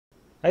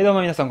はいどう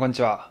も皆さんこんに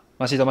ちは。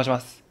マシーと申しま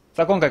す。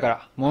さあ今回か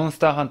らモンス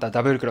ターハンター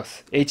ダブルクロ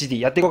ス HD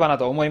やっていこうかな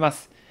と思いま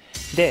す。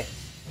で、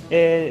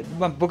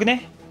僕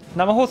ね、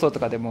生放送と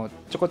かでも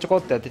ちょこちょこ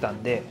ってやってた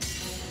んで、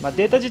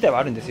データ自体は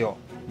あるんですよ。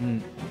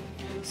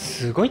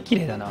すごい綺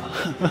麗だな。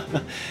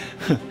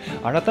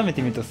改め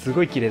て見るとす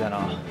ごい綺麗だ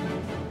な。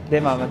で、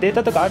デー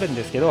タとかあるん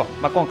ですけど、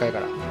今回か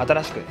ら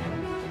新しく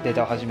デー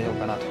タを始めよう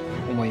かなと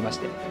思いまし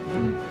て、や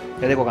っ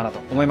ていこうかなと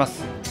思いま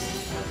す。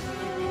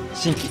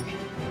新規。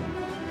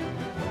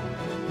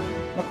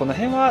この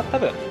辺は多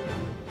分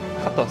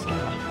カットは好きだ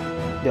な。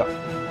では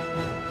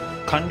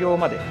完了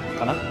まで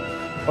かな、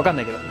わかん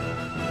ないけど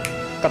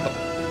カット。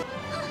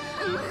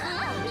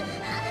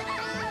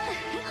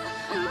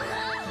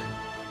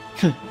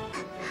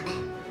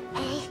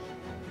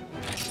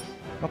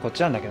こっ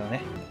ちなんだけど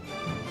ね。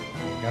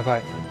やば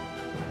い、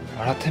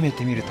改め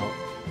て見るとや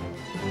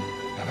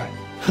ば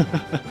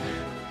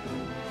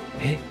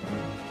い。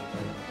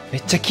め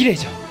っちゃ綺麗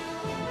じゃん。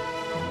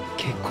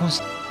結婚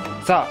し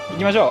さあ行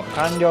きましょう。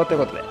完了という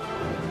ことで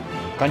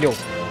完了。そ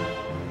う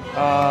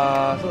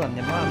だ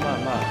ね。と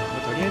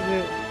りあえず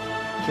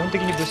基本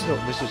的に武士道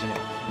じゃねえ、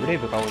ブレイ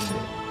ブが多いんで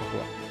僕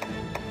は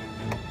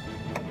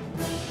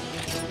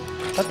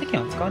片手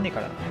剣は使わねえか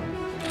らな。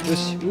よ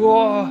し、う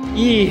おー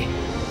いい、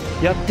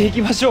やってい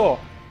きましょ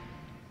う。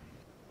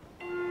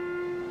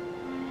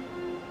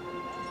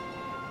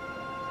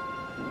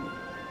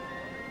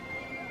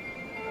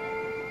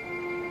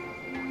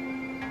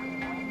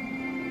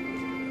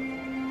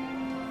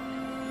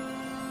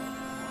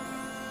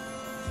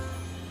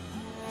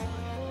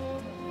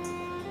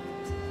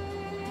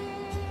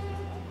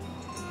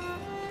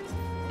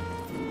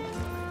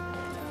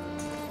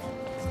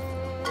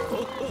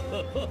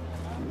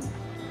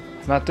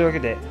というわけ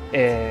で、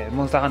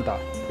モンスターハンタ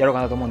ーやろう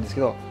かなと思うんです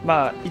けど、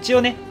一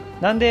応ね、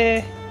なん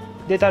で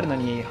データあるの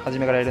に初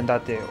めからやるんだ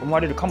って思わ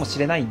れるかもし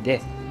れないん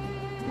で、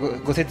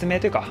ご説明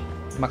というか、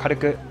軽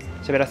く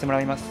喋らせても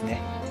らいます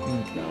ね。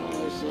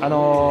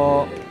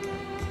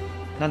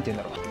なんて言う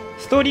んだろう、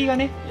ストーリーが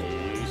ね、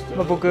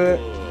僕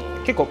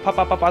結構パ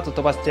ッと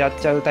飛ばしてやっ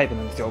ちゃうタイプ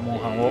なんですよ、モン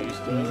ハンを。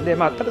で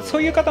多分そ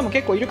ういう方も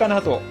結構いるか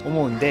なと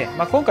思うんで、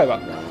今回は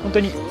本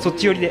当にそっ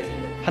ち寄りで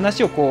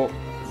話を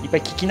いっぱ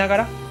い聞きなが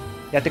ら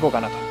やっていこう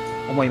かなと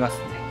思います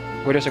ので、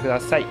ご了承くだ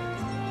さい。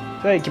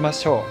それでは行きま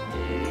しょ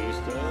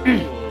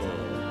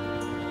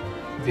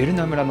う。ベル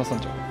ナ村の村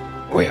長。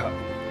おや、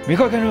見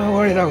かけの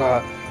俺だ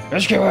が、よ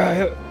しけは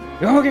よ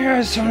けな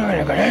いその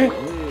ようかね。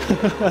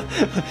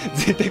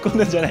絶対こん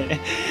なんじゃない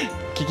ね。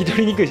聞き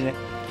取りにくいしね。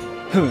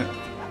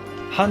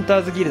ハン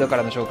ターズギルドか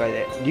らの紹介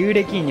で竜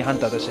歴院にハン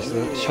ターとして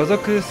所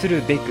属す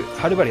るべく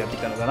はるばるやって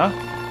きたのだな。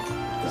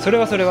それ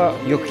は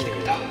よく来てく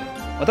れた。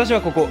私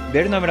はここ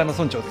ベルナ村の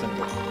村長を務め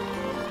ておる。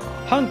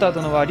ハンター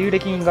殿は竜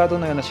歴院がど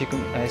のような組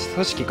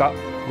織か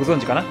ご存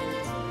知かな。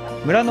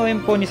村の遠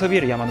方にそび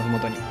える山のふも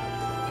とに、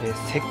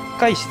石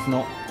灰質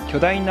の巨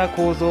大な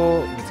構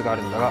造物があ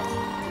るのだが、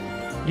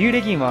竜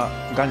歴院は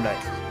元来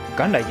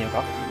っていうの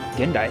か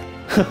元来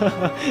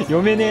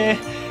読めねえ。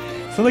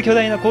その巨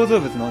大な構造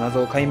物の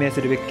謎を解明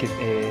するべく、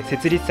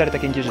設立された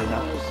研究所で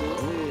な。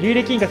竜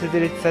歴院が設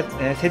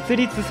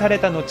立され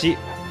た後、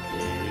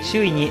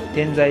周囲に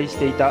点在し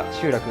ていた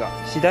集落が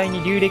次第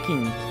に竜歴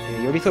院に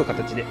寄り添う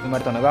形で生ま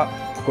れたのが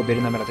ここベ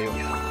ルナ村というわ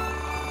けだ。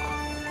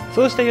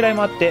そうした由来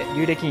もあって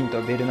竜歴院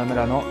とベルナ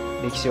村の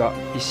歴史は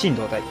一心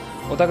同体、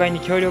お互いに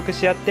協力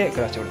し合って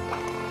暮らしておるんだ。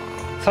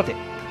さて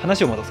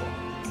話を戻そう。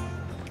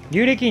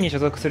竜歴院に所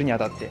属するにあ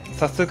たって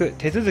早速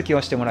手続き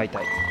をしてもらいた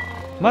い。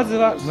まず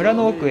は村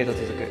の奥へと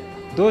続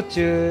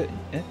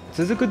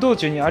く道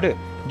中にある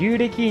竜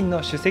歴院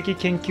の首席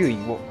研究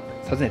員を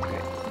訪ねてくれ。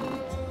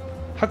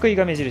白衣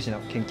が目印の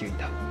研究員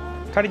だ。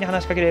彼に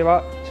話しかけれ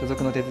ば所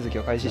属の手続き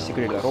を開始して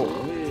くれるだろう。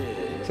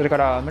それか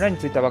ら村に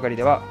着いたばかり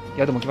では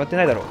宿も決まって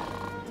ないだろう。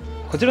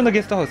こちらの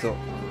ゲストハウスを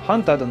ハ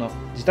ンター殿の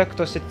自宅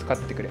として使っ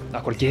てくれ。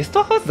これゲス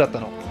トハウスだった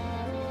の。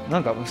な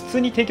んか普通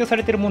に提供さ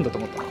れてるもんだと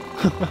思った。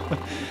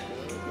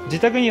自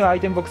宅にはア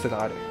イテムボックス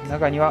がある。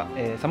中には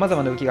さまざ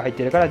まな武器が入っ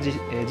ているから自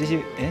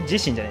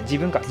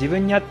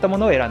分に合ったも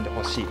のを選んで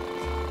ほしい。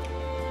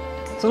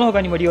その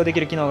他にも利用でき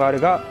る機能がある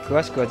が、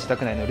詳しくは自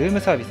宅内のルー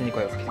ムサービスに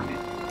声をかけてくれ。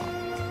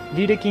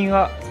竜歴院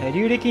の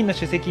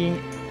首席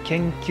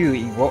研究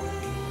員を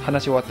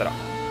話し終わったら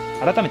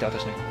改めて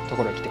私のと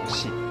ころへ来てほ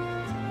しい。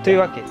という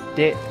わけ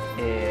で、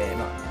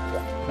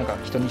なんか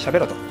人に喋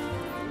ろうと。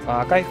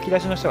赤い吹き出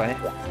しの人がね、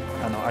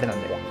あれな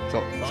んで、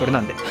それな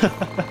んで。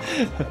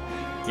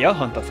いや、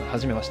ハンターさん、は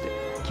じめまして。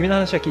君の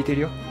話は聞いてい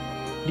るよ。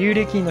竜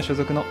歴院の所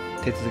属の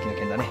手続きの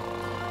件だね。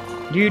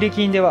竜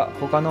歴院では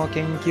他の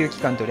研究機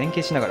関と連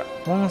携しながら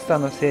モンスター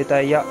の生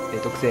態や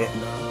特性、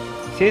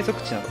生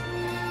息地など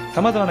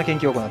さまざまな研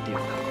究を行っている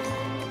んだ。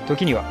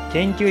時には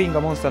研究員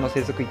がモンスターの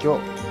生息域を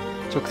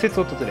直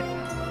接訪れ、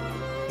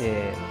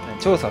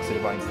調査をす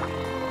る場合もあ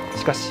る。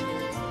しかし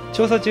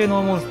調査中に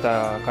モンス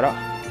ターか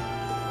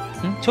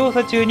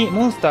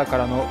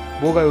らの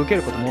妨害を受け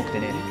ることも多く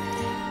てね、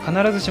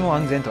必ずしも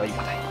安全とは言い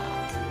難い。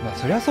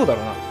そりゃそうだ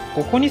ろうな。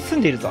ここに住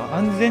んでいると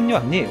安全に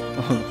はねえよ。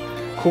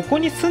ここ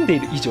に住んでい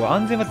る以上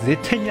安全は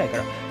絶対にないか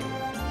ら。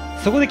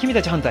そこで君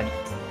たちハンターに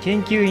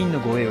研究員の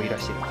護衛を依頼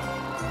している。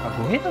あ、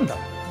護衛なんだ。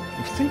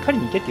普通に狩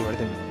りに行けって言われ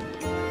てるの。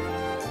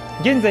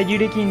現在、竜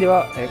歴院で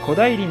は古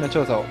代林の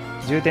調査を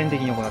重点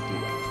的に行ってい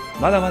る。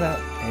まだまだ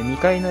未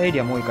開のエリ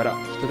アも多いから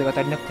人手が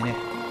足りなくてね。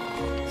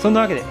そん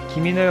なわけで、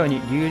君のよう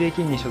に竜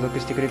歴院に所属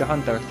してくれるハ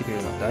ンターが来てくれ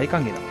るのは大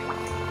歓迎なんだよ。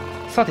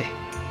さて、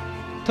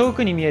遠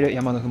くに見える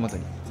山のふもと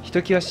にひ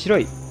ときわ白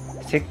い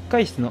石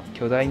灰質の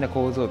巨大な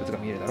構造物が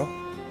見えるだろ。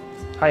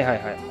はいはい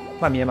はい。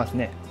まあ見えます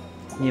ね。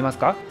見えます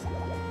か？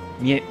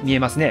見え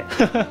ますね。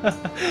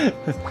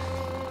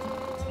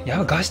い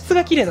や、画質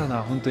が綺麗だ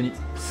な、本当に。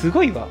す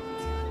ごいわ。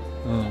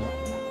うん。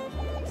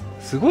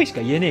すごいしか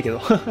言えねえけど。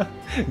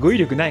語彙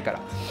力ないから。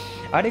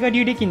あれが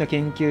竜歴院の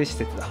研究施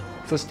設だ。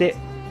そして、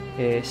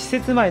施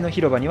設前の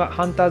広場には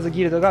ハンターズ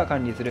ギルドが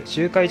管理する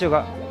集会所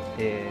が、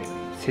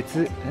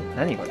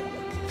何こ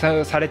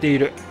れされてい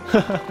る。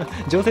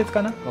常設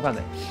かなわかん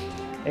な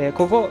い。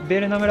ここベ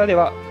ルナ村で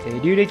は、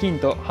竜歴院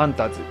とハン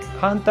タ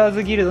ー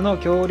ズギルドの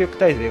協力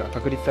体制が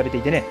確立されて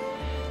いてね、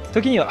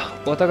時には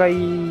お互い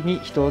に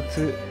人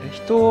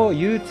を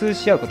融通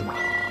し合うことも。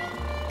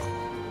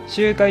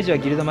集会所は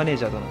ギルドマネー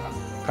ジャー殿が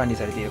管理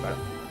されているか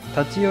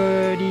ら、立ち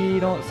寄り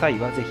の際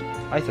はぜひ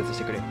挨拶し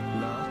てくれ。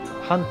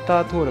ハン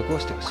ター登録を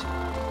してほしい。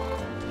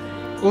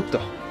おっと、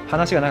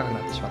話が長くな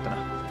ってしまったな。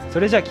そ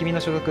れじゃあ君の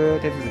所属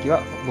手続き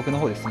は僕の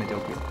方で進めてお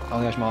くよ。お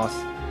願いしま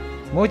す。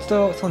もう一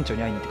度村長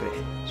に会いに行ってくれ。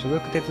所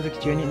属手続き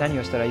中に何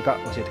をしたらいいか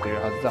教えてくれ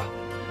るはずだ。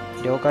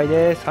了解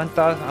です。ハン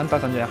ター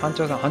さんじゃない、班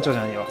長じゃ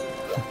ないよ。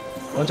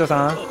村長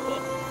さん。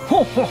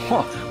ほっほっ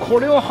ほ、こ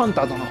れはハン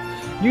ター殿。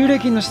竜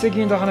歴院の史跡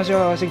人と話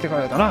をしてきてか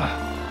らだな。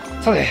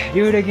さて、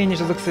竜歴院に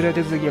所属する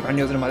手続きが完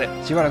了するまで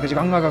しばらく時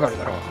間がかかる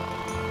だろう。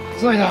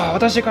その間、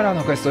私から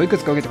のクエストをいく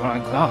つか受けてもらえ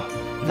んかな。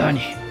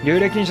何、竜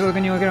歴院所属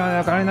に受けるまで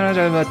は金なら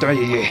じゃなってはいい。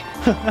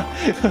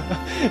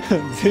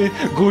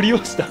ご利用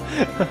した。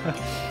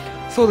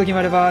そうと決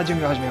まれば準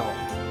備を始めよ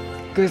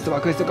う。クエストは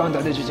クエストカウンタ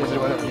ーで受注する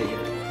ことができる。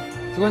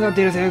そこになっ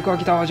ている制服を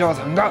着たお嬢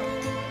さんが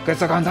クエス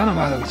トカウンターの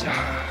窓口だ。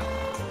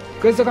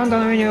クエストカウンター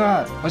のメニュー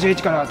は星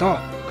1からと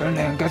訓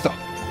練クエストが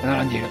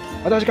並んでいる。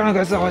私からの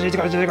クエストは星1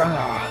から10から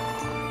だ。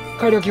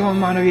改良基本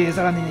学び、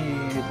さらに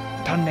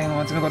鍛錬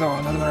を積むことを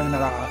望まれるな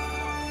ら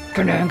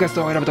訓練クエス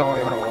トを選ぶと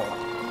よかろう。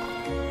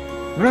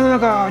村の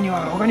中に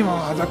は他にも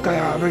雑貨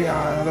やブリア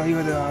などい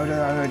ろいろある。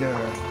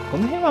こ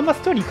の辺はあんま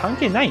ストーリー関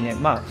係ないね。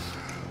まあ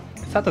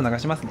さっと流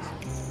しますね。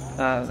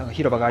なんか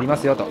広場がありま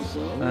すよと、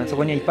そ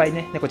こにいっぱい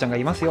ね猫ちゃんが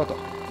いますよと。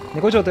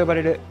猫城と呼ば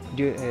れる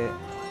竜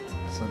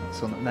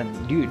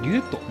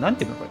となん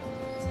ていうのこ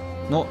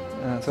れの、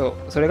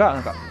それがな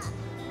んか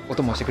お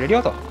供をしてくれる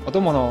よと。お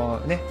供の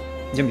ね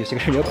準備をしてく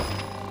れるよと。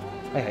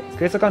はいはい。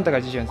クエストカウンターが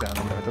受注するのなん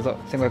だかどうぞ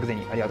1500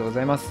銭ありがとうご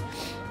ざいます。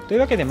という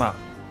わけでまあ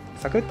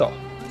サクッと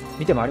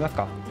見て回ります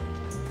か。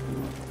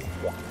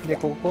で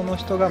ここの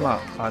人がま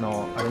ああ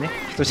れね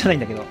人じゃないん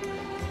だけど、こ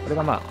れ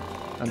がま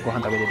あご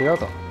飯食べれるよ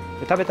と。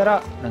で食べた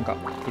らなんか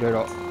いろい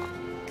ろ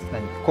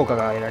効果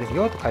が得られる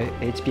よとか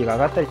HP が上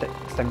がったり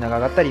スタミナが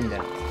上がったりみたい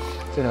な、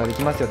そういうのがで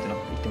きますよっていうの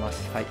を言ってま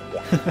す。はい。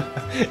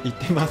言っ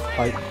てます。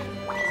はい。い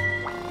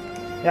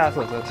や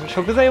そう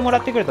食材をもら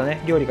ってくると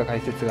ね料理が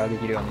解説がで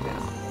きるよみたい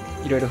な、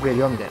いろいろ増える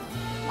よみたいな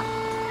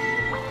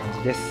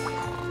感じです。こ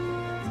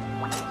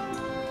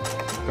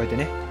うやって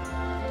ね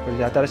これ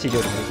で新しい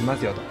料理もできま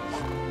すよと。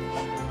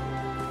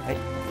はい。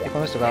でこ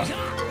の人が武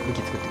器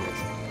作ってくれる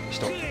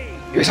人。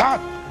よいしょ、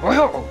お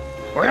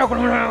よこ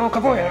の村を囲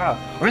うやら、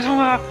おやさん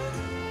は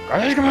ガ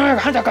シャシクマが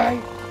ハンターかい、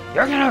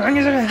やけな歓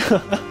迎する。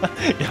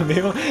やめ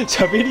よう、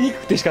喋りにく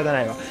くて仕方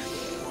ないわ。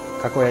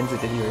加工屋につい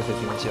て理由を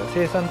説明しよう。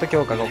生産と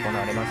強化が行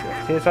われますよ。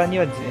生産に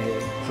は、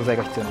素材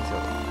が必要ですよ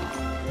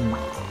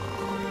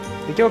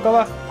と。で強化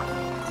は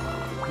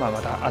まあま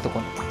た後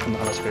今度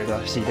話してくれる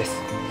らしいです。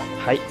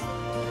はい。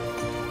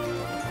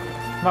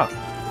まあ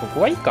こ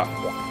こはいいか。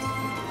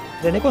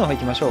じゃあ猫の方行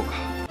きましょうか。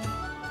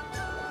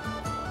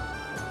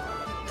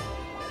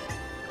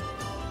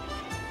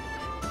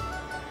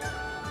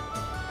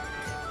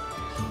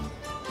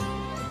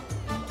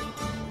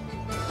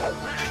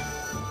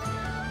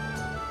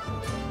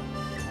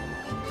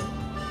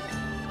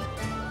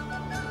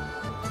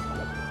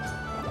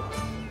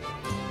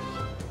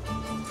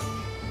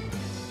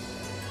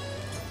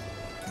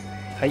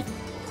はい。とい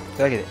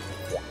うわけで、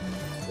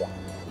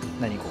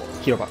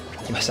広場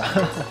来ました。は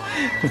い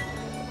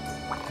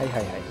はいは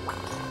い。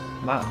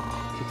まあ、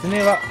説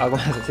明は、ご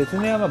めんなさい。説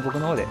明はまあ僕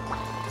の方で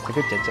サク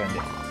ッとやっちゃうんで。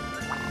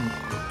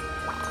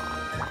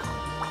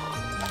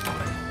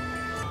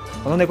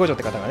この猫女っ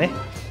て方がね、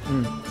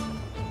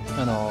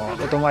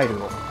オトモアイ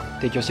ルを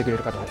提供してくれ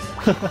る方です。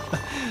は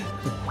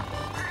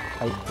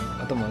い。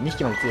オトモを2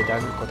匹まで連れて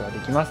あげることがで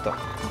きますと。は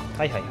い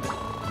はいはい。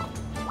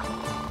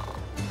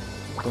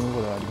オトモ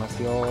ことがありま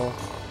すよ。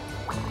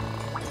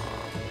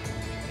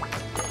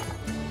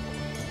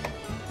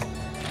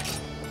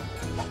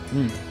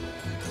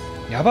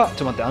やば。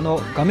ちょっと待っ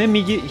て、画面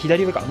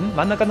左上か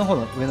真ん中の方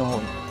の上の方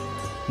の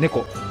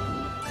猫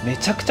め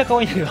ちゃくちゃ可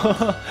愛いんだけど。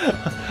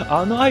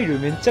アイル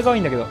めっちゃ可愛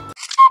いんだけど。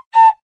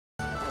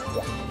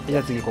じゃ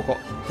あ次ここ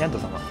ヤント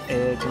様。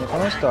こ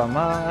の人は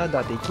ま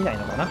だできない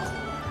のかな。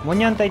モ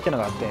ニャン隊っての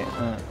があって、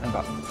なん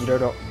かいろい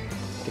ろ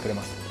してくれ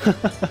ます。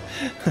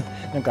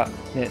なんか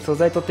ね、素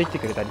材取ってきて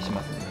くれたりし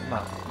ますね。ま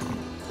あ、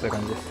そういう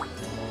感じです。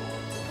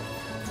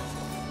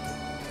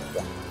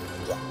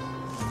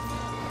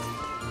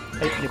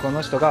はい、でこ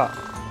の人が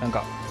なん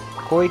か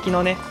攻撃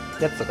のね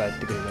やつとかやっ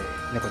てくれる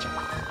猫ちゃん。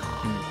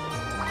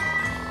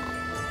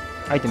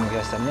アイテムを増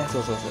やしたりね。そ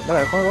うそうそう。だか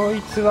らこ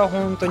いつは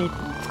本当に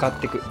使っ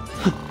てく。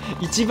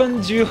一番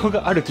需要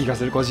がある気が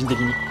する、個人的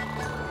に。ま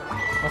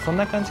あ、そん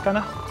な感じか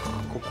な。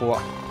ここ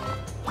は。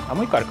あ、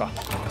もう一個あるか。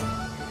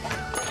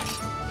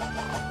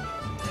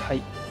は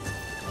い。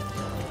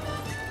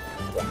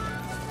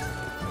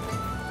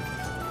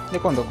で、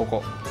今度こ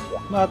こ。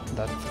まあ、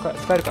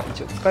使えるか。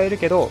一応使える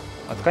けど、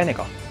使えない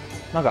か。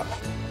なんか、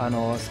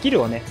スキ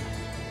ルをね、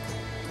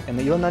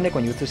いろんな猫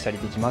に移したり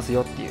できます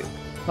よっていう、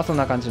まあ、そん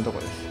な感じのとこ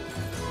ろです。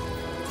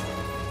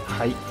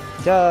はい。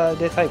じゃあ、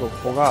で、最後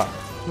ここが、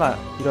まあ、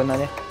いろんな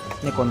ね、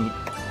猫に、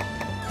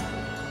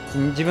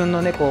自分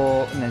の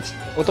猫、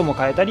音も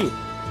変えたり、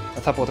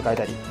サポート変え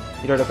たり、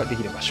いろいろで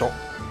きる場所。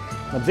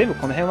まあ、全部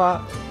この辺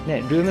は、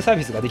ね、ルームサー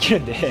ビスができる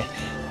んで、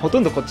ほと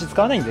んどこっち使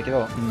わないんだけ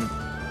ど、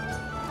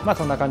まあ、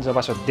そんな感じの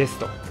場所です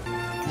と。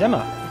じゃあま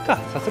あ、いいか。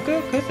早速ク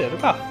エストやる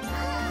か。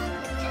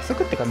早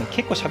速ってかね、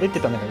結構喋っ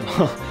てたんだけど。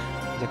じゃ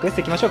あクエス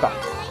ト行きましょうか。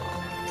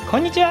こ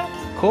んにちは。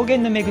高原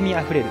の恵み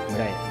あふれる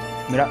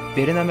村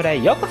ベルナ村へ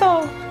ようこ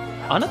そ。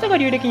あなたが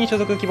竜歴に所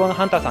属希望の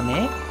ハンターさん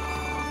ね。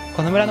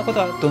この村のこと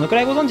はどのく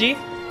らいご存知？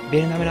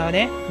ベルナ村は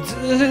ね、ず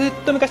ーっ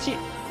と昔、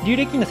竜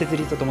歴の設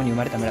立とともに生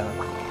まれた村なの。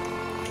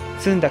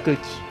澄んだ空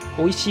気、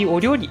美味しいお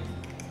料理、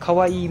か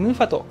わいいムーフ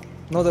ァと、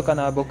のどか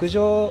な牧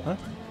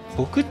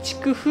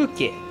畜風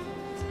景。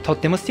とっ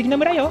ても素敵な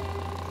村よ。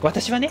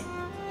私はね、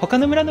他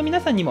の村の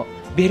皆さんにも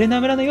ベルナ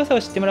村の良さ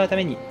を知ってもらうた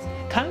めに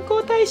観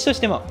光大使と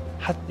しても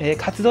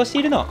活動して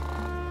いるの。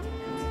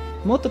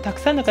もっとたく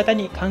さんの方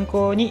に観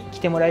光に来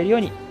てもらえるよ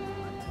うに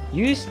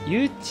誘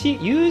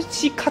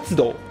致活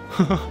動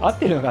合っ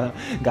てるのかな、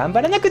頑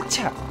張らなくっ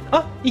ちゃ。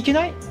あ、いけ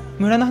ない。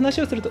村の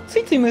話をするとつ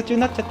いつい夢中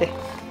になっちゃって。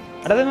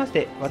改めまし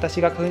て、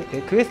私がク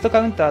エストカ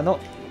ウンターの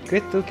ク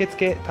エスト受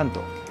付担当、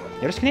よ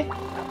ろしくね。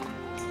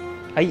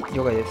はい、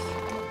了解です。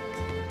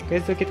クエ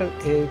スト受け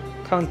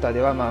カウンター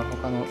では、まあ、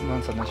他のモ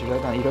ンスターの種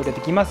類がいろいろ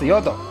できます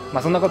よと、ま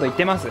あ、そんなこと言っ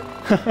てます。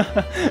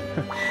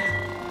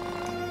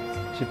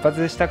出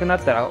発したくな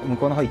ったら向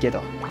こうの方行け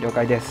と。了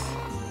解です。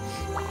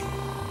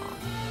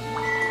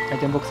アイ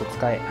テムボックスを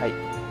使え。はい。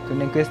訓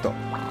練クエスト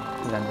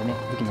なんでね、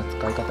武器の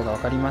使い方が分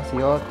かります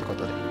よってこ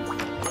とで。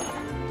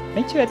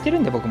一応やってる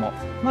んで僕も。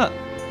まあ、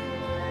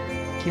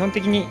基本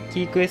的に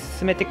キークエスト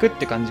進めていくっ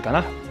て感じか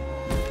な。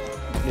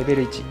レベ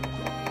ル1。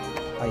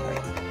はいはい。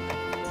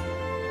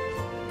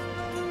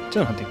ち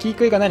ょっと待って、キー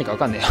クエが何か分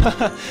かんない。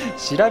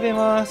調べ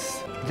ま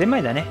す。ゼンマ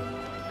イだね。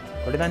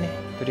これだね。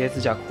とりあえ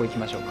ずじゃあここ行き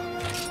ましょうか。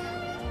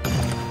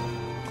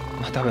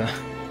まあ多分、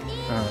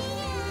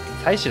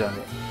採取なん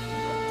で、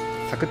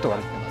サクッと終わ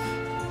ると思います。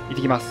行っ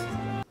てきます。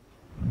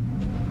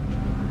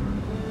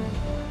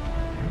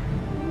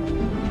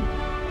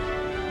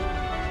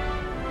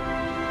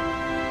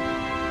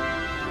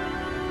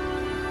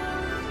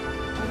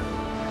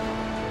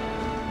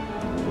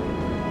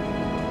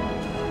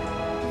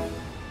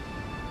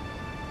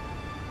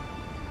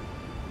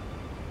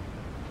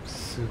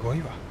すごい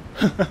わ。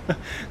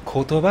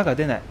言葉が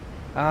出ない。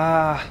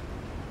ああ、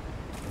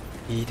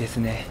いいです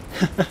ね。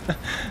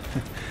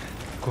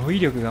語彙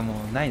力がも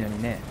うないの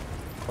にね。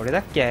これだ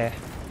っけ？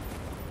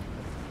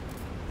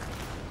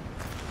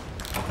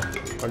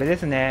これで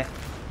すね。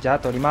じゃあ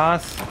取りま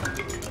す。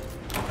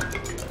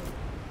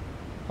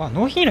あ、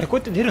納品依頼こう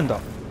やって出るんだ。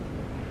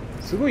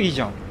すごいいい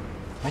じゃん。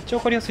めっちゃ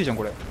わかりやすいじゃん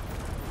これ。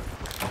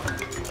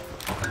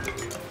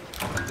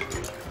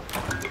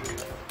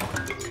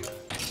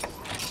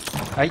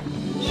はい、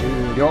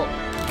終了。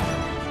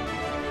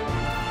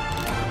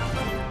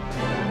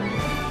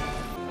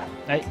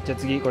はい、じゃあ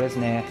次これです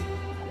ね。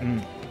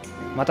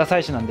また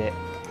採取なんで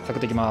サクッ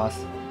といきま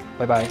す。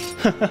バイバイ。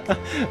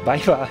バイ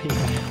バイ。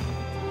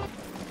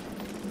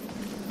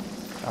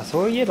あ、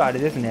そういえばあれ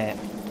ですね。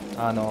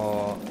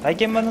体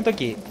験版の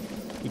時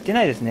行って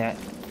ないですね。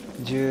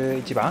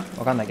11番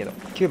わかんないけど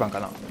9番か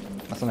な、ま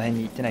あ、その辺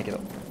に行ってないけど、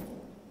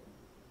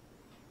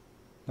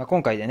まあ、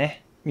今回で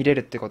ね見れ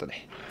るってことで、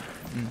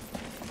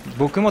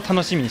僕も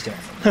楽しみにしてま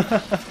す。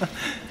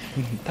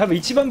多分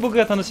一番僕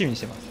が楽しみに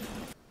してます。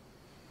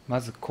ま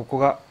ずここ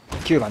が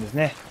9番です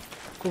ね。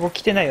ここ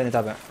来てないよね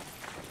多分。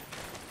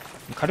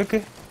軽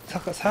く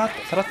さ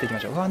らっていきま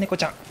しょう。うわ、猫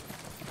ちゃん。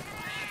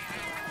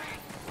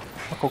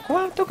ここ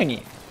は特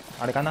に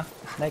あれかな、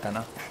ないか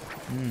な。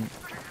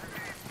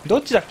ど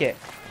っちだっけ？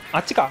あ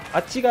っちか。あ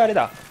っちがあれ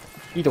だ。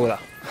いいとこだ。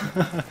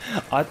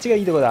あっちが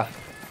いいとこだ。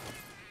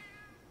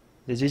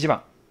で11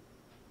番。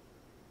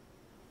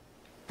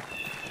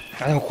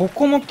あ、でもこ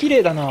こも綺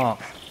麗だな。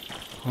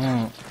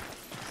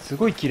す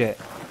ごい綺麗。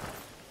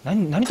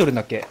何取るん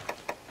だっけ？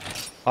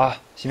あ、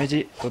しめ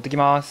じ取ってき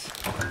ます。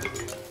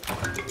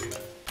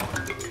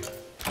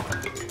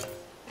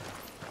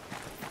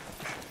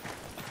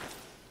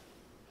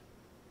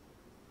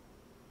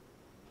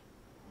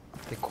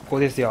でここ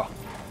ですよ。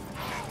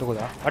どこ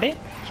だ、あれ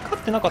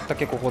光ってなかったっ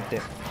け、ここって。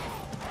あ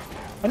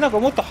れ、なんか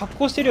もっと発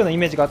光してるようなイ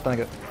メージがあったんだ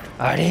けど、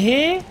あ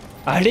れ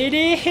あれ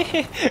れ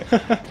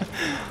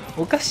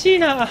おかしい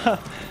な。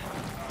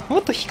も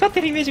っと光っ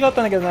てるイメージがあっ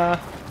たんだけどな。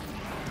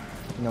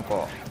キノ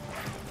コ、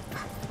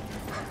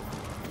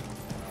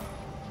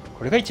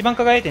これが一番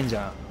輝いてんじ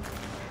ゃん。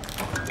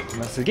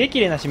今すげえ綺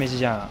麗なしめじ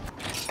じゃん。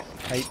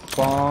はい、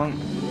ポーン。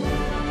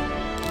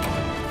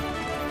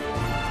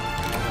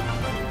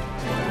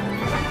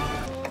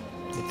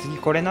で次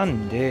これな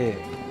んで、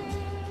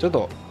ちょっ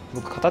と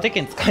僕片手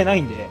剣使えな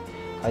いんで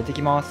変えて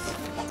きます。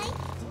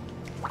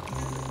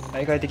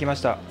はい、変えてきま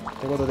した。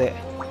ということで、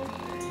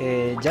ジ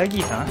ャギ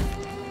ーさん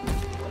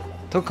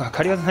とか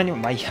狩り技さんにも、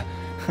まあいいや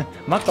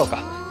マッカオか、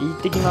行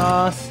ってき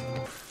ます。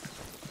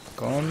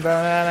こんばん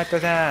は、マッカオ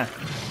さん。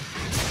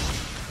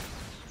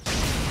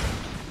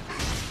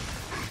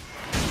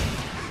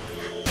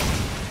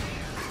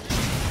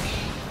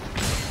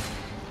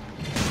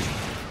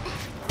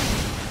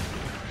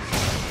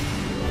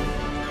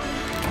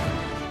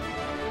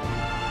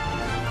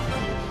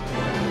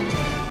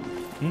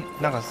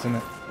なんか進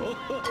む。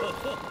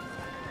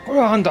これ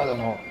はハンター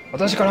殿、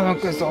私からの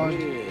クエストを、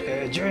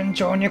順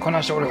調にこ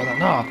なしておるようだ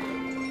な。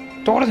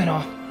ところで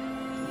な、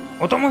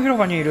お供広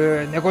場にい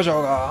る猫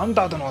嬢がハン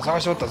ター殿を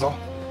探しておったぞ。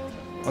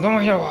お供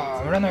広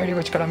場、村の入り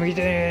口から右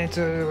手に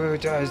通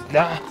じ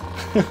だ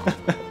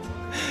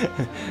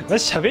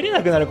喋れ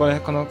なくなる、この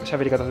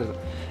喋り方する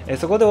と。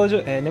そこ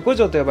で猫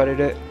嬢と呼ばれ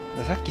る、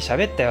さっき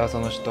喋ったよ、そ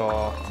の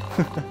人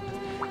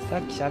さ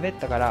っき喋っ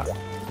たから、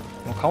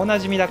もう顔な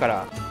じみだか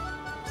ら。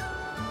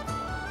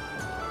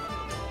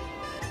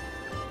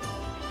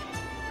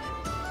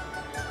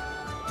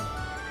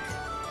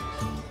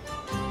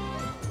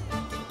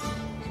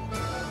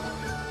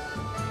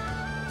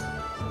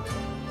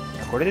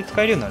これで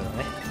使えるようになるの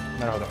ね。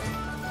なるほど。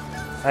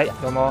はい、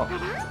どうも。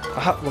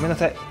あ、ごめんな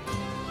さい。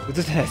映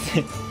ってないです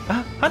ね。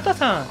あ、ハンター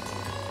さん。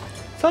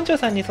村長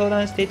さんに相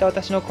談していた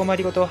私の困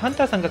りごとをハン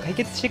ターさんが解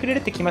決してくれる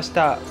ってきまし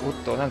た。おっ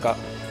と、なんか、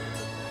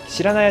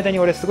知らない間に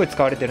俺すごい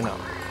使われてるな。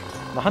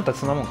まあ、ハンターって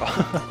そんなもんか。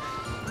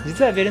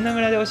実はベルナ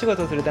村でお仕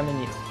事をするため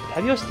に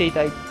旅をしてい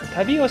た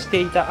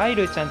アイ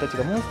ルちゃんたち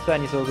がモンスター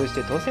に遭遇し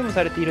て当選も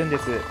されているんで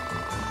す。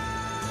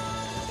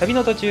旅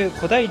の途中、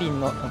古代林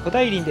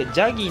で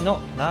ジャギー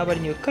の縄張り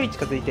にうっかり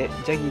近づいて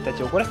ジャギーた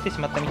ちを怒らせてし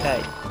まったみたい。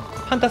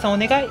ハンターさんお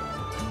願い、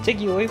ジャ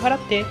ギーを追い払っ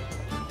て、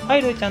ア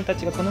イルちゃんた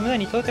ちがこの村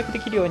に到着で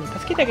きるように助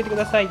けてあげてく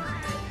ださい。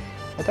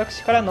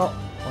私からの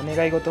お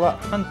願い事は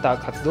ハンタ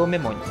ー活動メ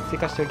モに追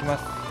加しておきま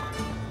す。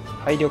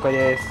はい、了解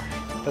です。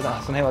た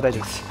だその辺は大丈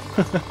夫です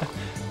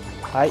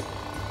はい、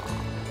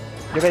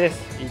了解で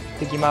す。行っ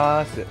てき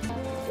ます。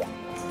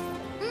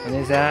お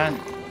姉さん、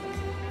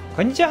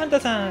こんにちは。ハンター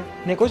さん、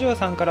猫嬢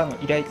さんからの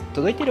依頼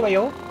届いてるわ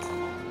よ。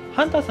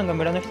ハンターさんが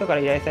村の人か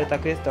ら依頼された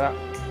クエストは、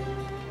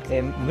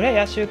村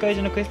や集会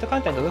所のクエストカウ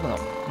ンターに届くの。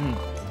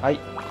はい、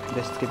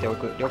出しつけてお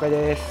く。了解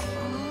です。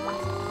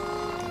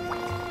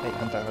はい、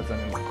ハンター活動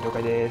メモ了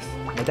解です。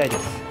寝たいで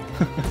す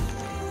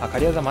あ、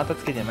仮技また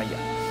つけて、まあいいや。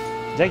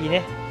ジャギ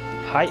ね。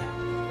はい、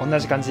同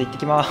じ感じで行って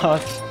きま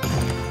す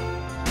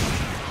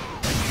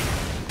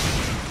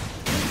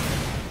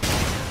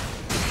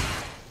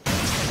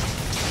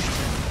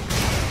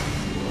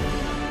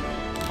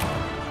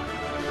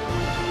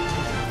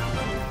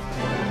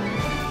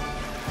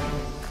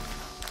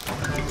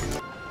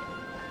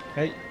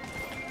はい、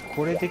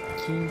これで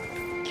緊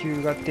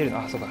急が出るの。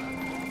あ、そうか。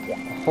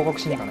報告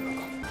しに行かなかっ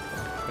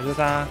た。お嬢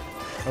さん、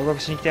報告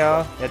しに来たよ。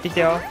やってき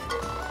たよ。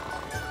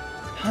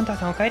ハンター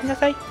さんお帰りな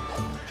さい。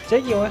ジ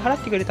ャギーを追い払っ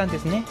てくれたんで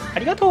すね。あ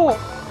りがとう。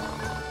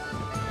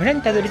村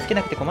にたどり着け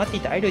なくて困ってい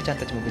たアイルーちゃん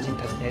たちも無事に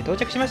到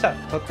着しました。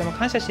とっても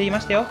感謝してい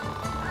ましたよ。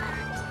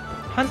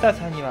ハンター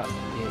さんには、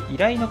依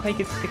頼の解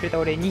決してくれた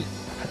お礼に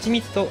蜂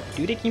蜜と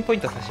竜霊金ポイ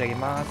ント差し上げ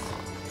ます。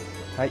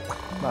はい、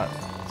まあ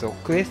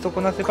クエスト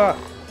こなせば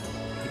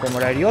これも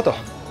らえるよと。は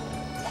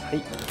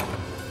い、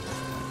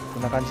こ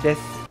んな感じで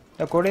す。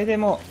これで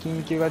も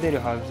緊急が出る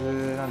は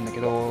ずなんだ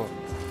けど、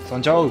村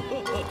長、こ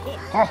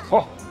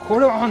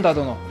れはハンター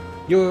殿、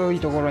良い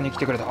ところに来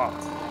てくれた。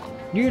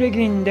竜霊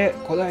銀で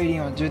古代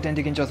林を重点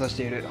的に調査し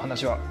ている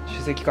話は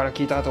首席から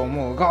聞いたと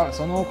思うが、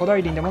その古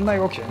代林で問題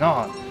が起きてる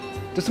な。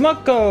ドスマ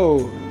ッカ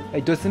ー、は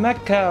い、ドスマッ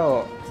カー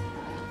を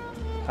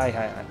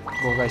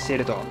妨害してい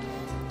ると。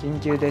緊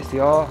急です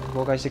よ、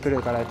妨害してく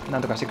るから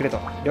何とかしてくれと。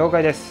了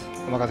解です、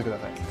お任せくだ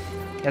さい。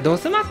いや、ド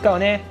スマッカーを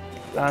ね、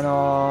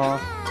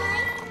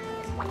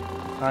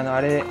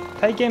あれ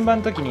体験版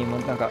の時にも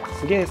なんか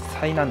すげえ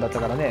災難だった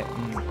からね、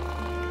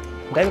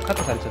だいぶカッ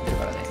トされちゃってる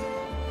からね。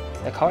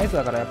いや、かわいそう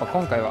だから、やっぱ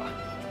今回は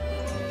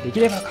でき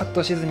ればカッ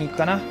トしずにいく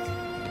かな。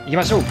行き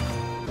ましょう。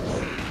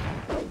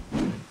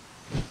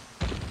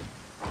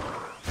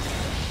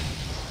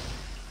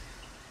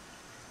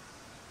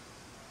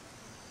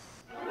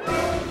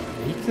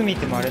いつ見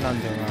てもあれな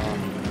んだよ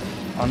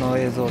な、あの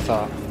映像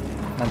さ、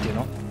なんていう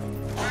の、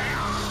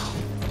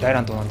大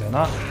乱闘なんだよ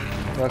な。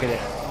というわけで、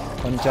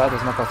こんにちは、ド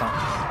スマッカーさん。は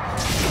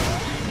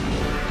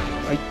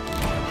い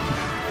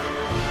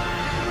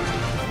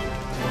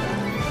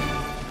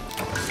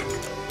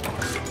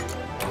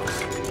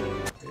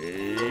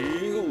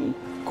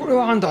れ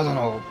はハンター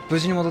殿、無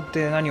事に戻っ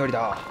て何より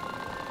だ。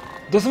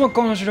ドスモッ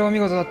コの城は見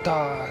事だっ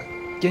た。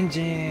現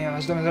地に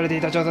足止めされて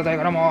いた調査隊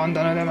からもあん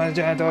たの出まで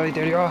届い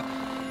てるよ。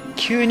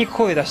急に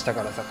声出した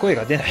からさ、声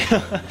が出ない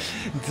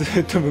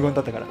ずっと無言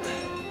だったから。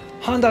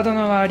ハンター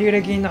殿は竜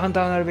歴員のハン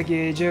ターになるべ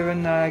き十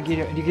分な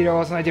力量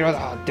を備えているよう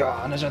だ。では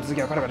話の続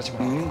きはこれからして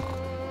もらおう。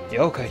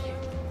了解。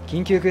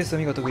緊急クエスト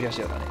見事クリアし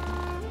たようだね。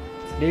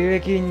竜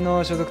歴員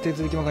の所属手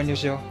続きも完了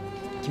しよう。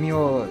君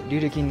を竜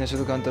歴員の所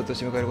属ハンターとし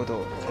て迎えること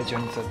を隊長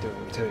に伝って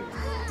おる。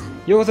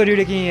ようこそ竜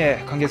歴員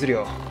へ歓迎する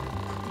よ。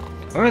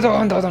おめでとう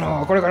ハンター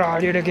殿、これから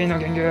竜歴員の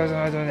研究を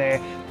備えて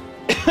ね。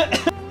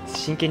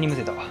真剣にむ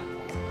せたわ。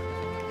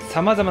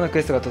さまざまなク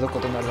エストが届く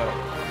ことになるだろう。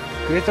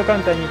クエストカウ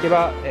ンターに行け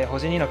ば、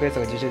星2のクエスト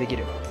が受注でき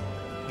る。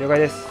了解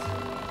です。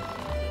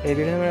ビ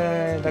ルヌ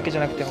村だけじ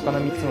ゃなくて他の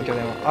3つの拠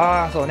点を。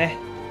ああ、そうね。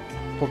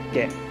ポッ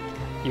ケ、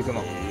ユク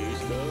モ、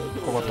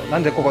ここと。な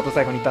んでここと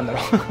最後に行ったんだろ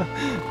う。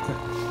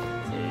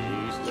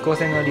飛行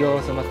船の利用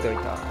を済ませておい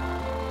た。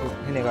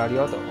船がある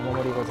よと、お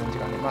守りご存知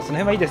かね。まあ、その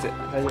辺はいいです。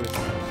大丈夫です。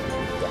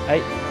は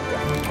い。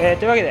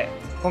というわけで、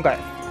今回、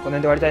この辺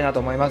で終わりたいなと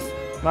思います。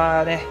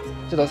まあね、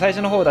ちょっと最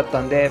初の方だった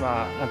んで、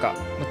まあ、なんか、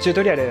チュー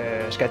トリア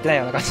ルしかやってない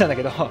ような感じなんだ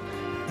けど、ま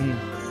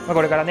あ、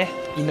これからね、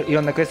い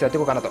ろんなクエストやってい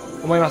こうかなと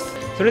思います。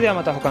それでは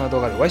また他の動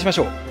画でお会いしまし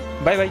ょう。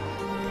バイバイ。